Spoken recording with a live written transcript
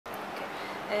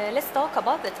let's talk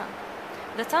about the tongue.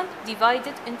 The tongue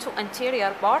divided into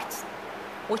anterior parts,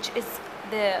 which is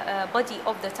the body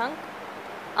of the tongue,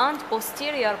 and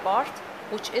posterior part,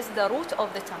 which is the root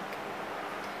of the tongue.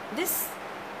 This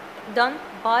done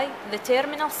by the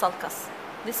terminal sulcus.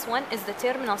 This one is the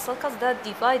terminal sulcus that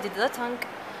divided the tongue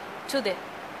to the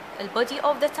body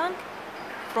of the tongue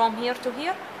from here to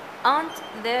here, and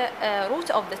the root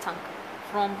of the tongue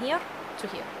from here to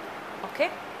here. Okay?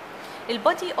 The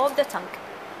body of the tongue.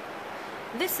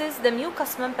 This is the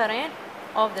mucous membrane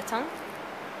of the tongue,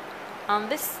 and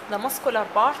this the muscular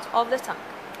part of the tongue.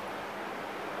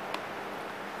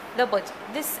 The body.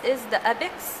 This is the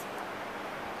apex,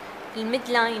 the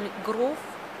midline groove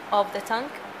of the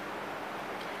tongue,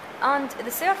 and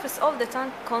the surface of the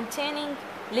tongue containing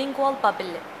lingual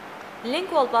papillae.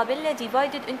 Lingual papillae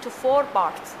divided into 4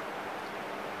 parts.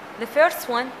 The first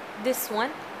one, this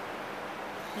one,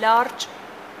 large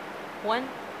one,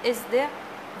 is the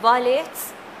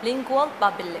valate lingual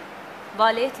papillae.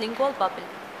 Valate lingual papillae.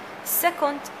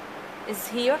 Second is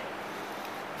here,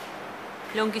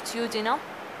 longitudinal,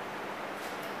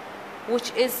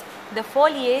 which is the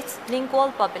foliate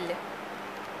lingual papillae.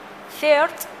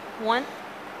 Third one,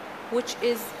 which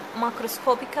is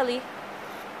macroscopically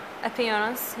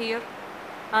appearance here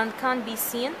and can be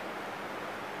seen,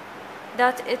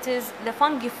 that it is the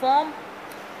fungiform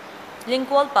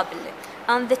lingual papillae.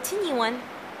 And the tiny one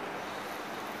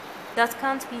that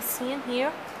can't be seen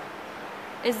here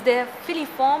is the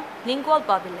filiform lingual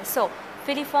papillae. So,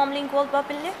 filiform lingual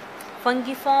papillae,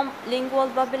 fungiform lingual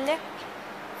papillae,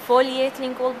 foliate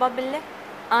lingual papillae,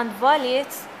 and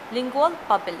valate lingual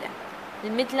papillae. The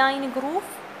midline groove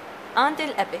and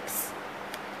the apex.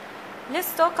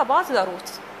 Let's talk about the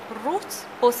root. Root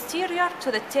posterior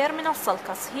to the terminal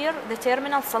sulcus. Here, the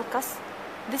terminal sulcus,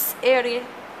 this area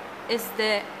is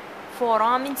the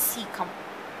foramen cecum.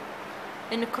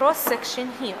 In cross section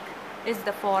here is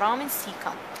the foramen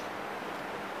cecum.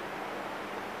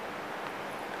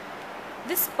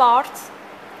 This part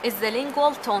is the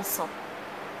lingual tonsil,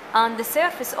 and the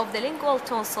surface of the lingual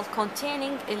tonsil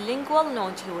containing a lingual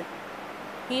nodule.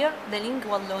 Here, the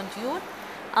lingual nodule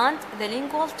and the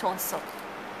lingual tonsil.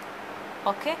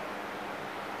 Okay?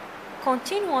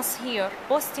 Continuous here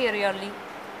posteriorly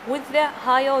with the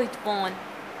hyoid bone.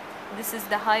 This is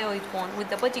the hyoid bone, with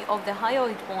the body of the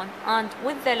hyoid bone, and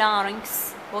with the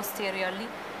larynx posteriorly.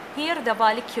 Here the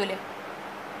valleculae.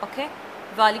 Okay?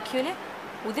 Valleculae.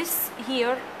 This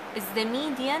here is the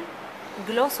median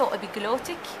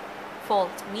glossoepiglottic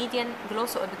fold. Median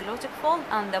glossoepiglottic fold,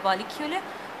 and the valleculae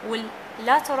will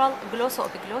lateral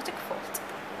glossoepiglottic fold.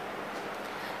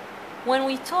 When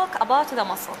we talk about the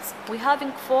muscles, we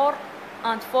having 4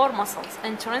 muscles,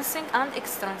 intrinsic and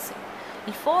extrinsic.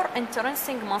 The 4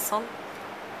 intrinsic muscle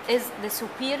is the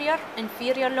superior,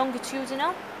 inferior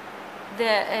longitudinal,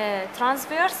 the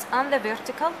transverse and the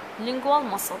vertical lingual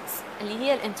muscles, اللي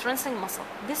هي الintrinsic muscle.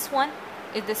 This one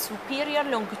is the superior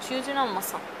longitudinal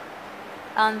muscle,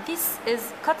 and this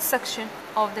is cut section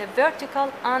of the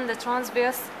vertical and the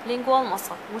transverse lingual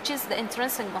muscle, which is the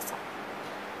intrinsic muscle.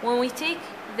 When we take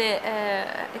the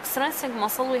extrinsic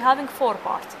muscle, we're having 4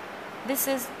 parts. This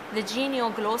is the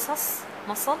genioglossus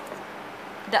muscle.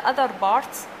 The other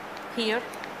parts here,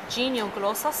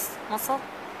 genioglossus muscle,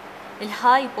 the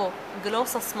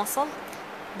hypoglossus muscle,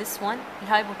 this one, the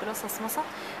hypoglossus muscle,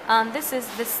 and this is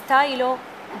the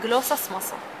styloglossus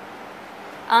muscle.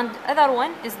 And other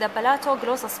one is the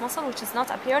palatoglossus muscle, which is not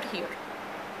appeared here.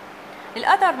 The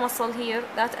other muscle here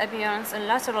that appears in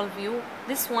lateral view,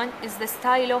 this one is the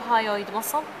stylohyoid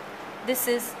muscle, this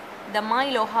is the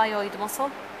mylohyoid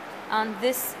muscle, and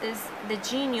this is the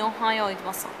geniohyoid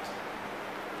muscle.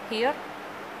 Here,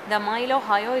 the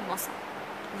mylohyoid muscle.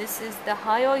 This is the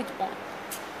hyoid bone.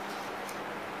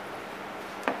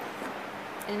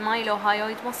 The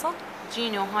mylohyoid muscle,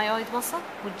 geniohyoid muscle,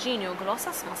 with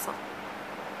genioglossus muscle.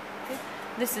 Okay.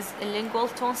 This is a lingual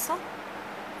tonsil,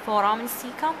 foramen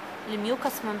cecum, the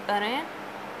mucous membrane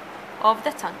of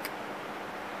the tongue.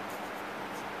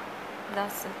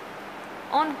 That's it.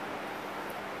 On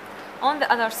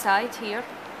the other side here,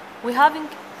 we're having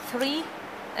 3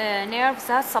 nerves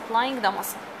that supplying the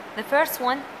muscle. The first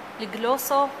one, the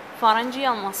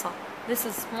glossopharyngeal muscle. This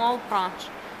is small branch.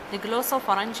 The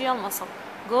glossopharyngeal muscle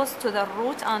goes to the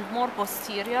root and more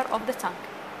posterior of the tongue.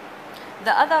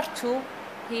 The other 2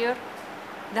 here,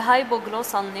 the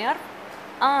hypoglossal nerve,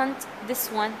 and this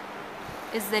one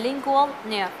is the lingual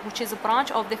nerve, which is a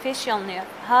branch of the facial nerve,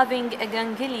 having a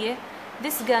ganglia.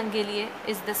 This ganglia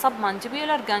is the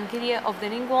submandibular ganglia of the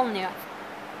lingual nerve.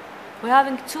 We're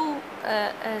having 2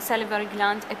 salivary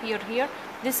glands appear here.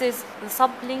 This is the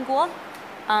sublingual,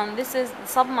 and this is the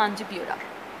submandibular.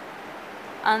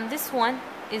 and this one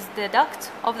is the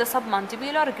duct of the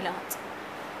submandibular gland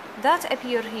that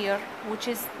appear here, which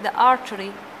is the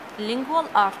artery, lingual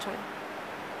artery.